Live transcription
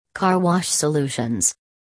car wash solutions.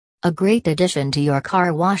 A great addition to your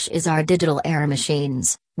car wash is our digital air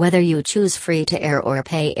machines, whether you choose free-to-air or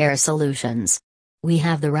pay-air solutions. We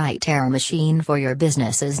have the right air machine for your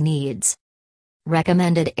business's needs.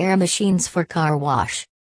 Recommended air machines for car wash.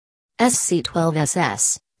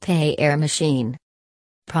 SC12SS, Pay Air Machine.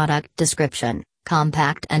 Product description: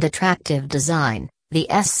 compact and attractive design. The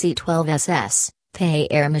SC12SS, Pay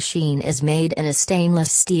Air Machine is made in a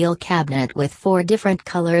stainless steel cabinet with 4 different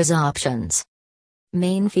colors options.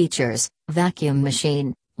 Main features: vacuum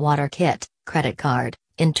machine, water kit, credit card,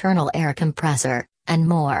 internal air compressor, and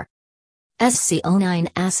more.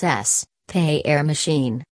 SC09SS, Pay Air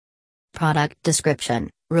Machine. Product description: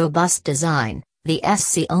 robust design. The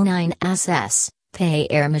SC09SS, Pay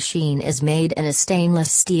Air Machine is made in a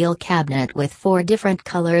stainless steel cabinet with 4 different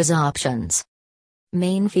colors options.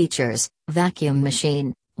 Main features: vacuum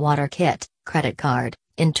machine, water kit, credit card,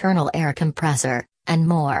 internal air compressor, and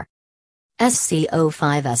more.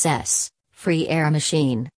 SC05SS, Free Air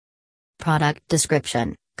Machine. Product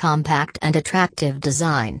description: compact and attractive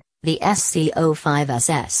design. The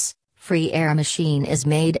SC05SS, Free Air Machine is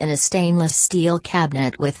made in a stainless steel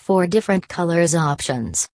cabinet with 4 different colors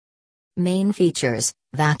options. Main features: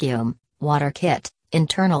 vacuum, water kit,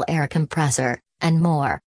 internal air compressor, and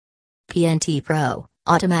more. PNT Pro,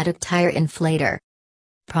 automatic tire inflator.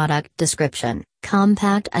 Product description: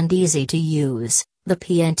 compact and easy to use. The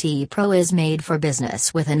PNT Pro is made for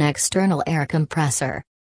business with an external air compressor.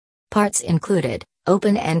 Parts included: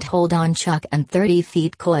 open and hold-on chuck and 30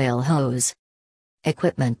 feet coil hose.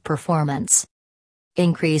 Equipment performance: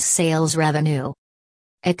 increase sales revenue.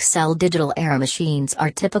 Excel digital air machines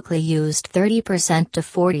are typically used 30% to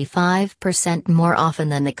 45% more often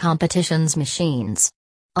than the competition's machines.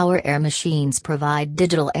 Our air machines provide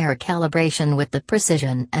digital air calibration with the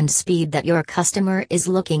precision and speed that your customer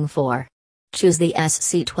is looking for. Choose the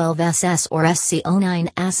SC12SS or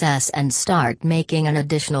SC09SS and start making an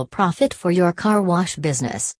additional profit for your car wash business.